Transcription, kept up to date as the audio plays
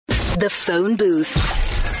The phone booth.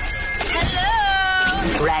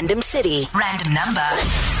 Hello. Random city, random number.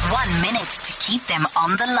 1 minute to keep them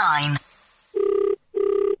on the line.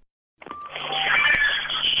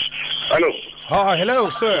 Hello. Hi, hello,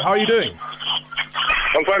 sir. How are you doing?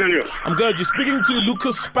 I'm fine, and you? I'm good. You're speaking to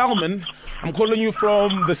Lucas Spellman. I'm calling you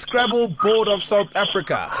from the Scrabble Board of South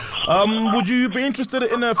Africa. Would you be interested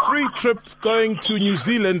in a free trip going to New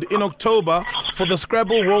Zealand in October for the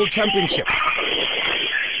Scrabble World Championship?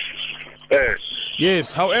 Yes.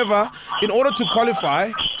 Yes, however, in order to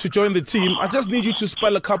qualify to join the team, I just need you to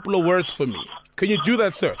spell a couple of words for me. Can you do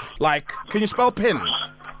that, sir? Like, can you spell pen?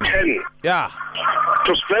 Pen. Yeah.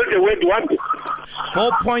 To spell the word what?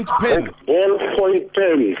 Ballpoint pen. Ballpoint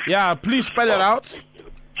pen. Yeah, please spell it out.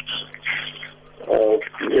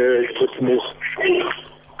 Just miss.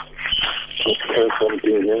 Spell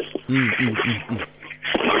something here.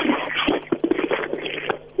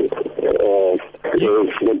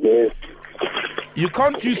 You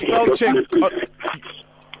can't use spell check.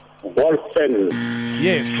 Ball pen.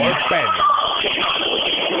 Yes, ball pen.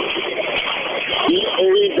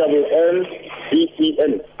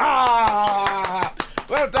 BANNBEN. Ah!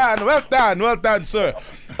 Well done, sir.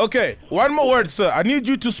 Okay, one more word, sir. I need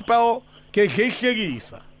you to spell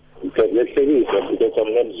Kekeshegisa. Because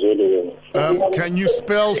I'm not Zulu. Can you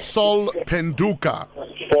spell Sol Penduka?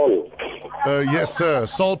 Sol. Yes, sir.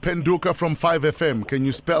 Sol Penduka from 5FM. Can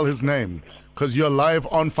you spell his name? Because you're live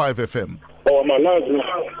on 5FM. Oh, am I live?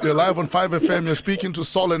 You're live on 5FM. You're speaking to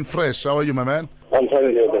Sol and Fresh. How are you, my man? I'm trying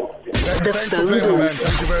to hear them. Thanks for playing, my man.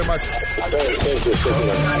 Thank you very much. Thank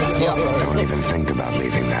you. Don't even think about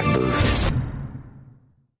leaving that booth.